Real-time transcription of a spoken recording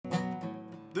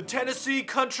The Tennessee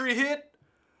country hit,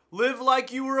 Live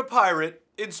Like You Were a Pirate,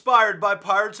 inspired by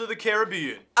Pirates of the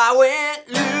Caribbean. I went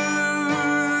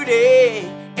looting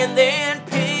and then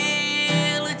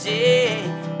pillaging.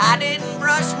 I didn't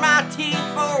brush my teeth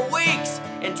for weeks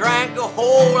and drank a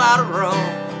whole lot of rum.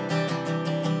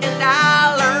 And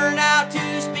I learned how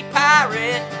to speak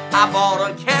pirate. I bought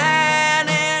a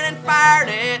cannon and fired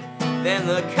it. Then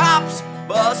the cops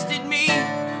busted me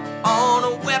on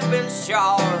a weapons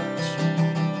charge.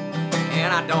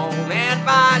 And I don't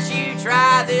advise you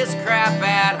try this crap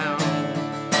at home.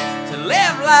 To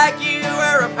live like you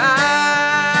were a pirate.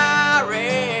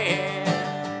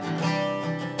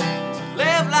 To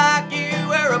live like you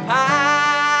were a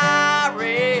pirate.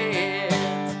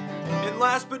 And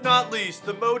last but not least,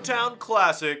 the Motown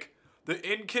classic, The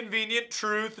Inconvenient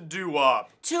Truth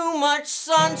Doo-Wop. Too much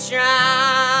sunshine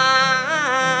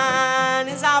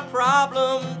is our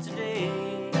problem today.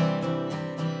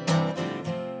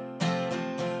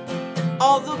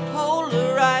 All the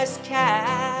polarized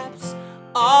caps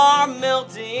are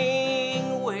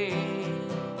melting away.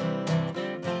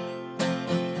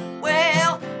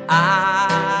 Well,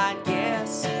 I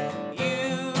guess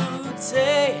you'd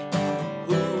say,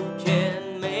 who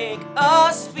can make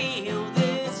us feel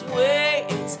this way?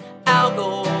 It's Al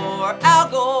Gore, Al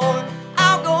Gore,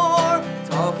 Al Gore,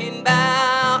 talking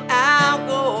about Al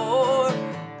Gore,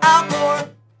 Al Gore.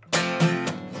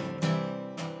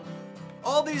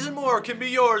 All these and more can be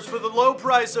yours for the low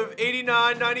price of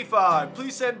 $89.95.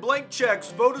 Please send blank checks,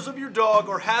 photos of your dog,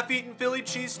 or half-eaten Philly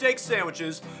cheesesteak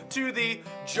sandwiches to the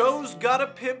Joe's Gotta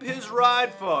Pimp His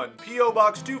Ride Fund, P.O.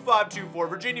 Box 2524,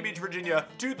 Virginia Beach, Virginia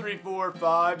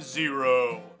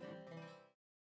 23450.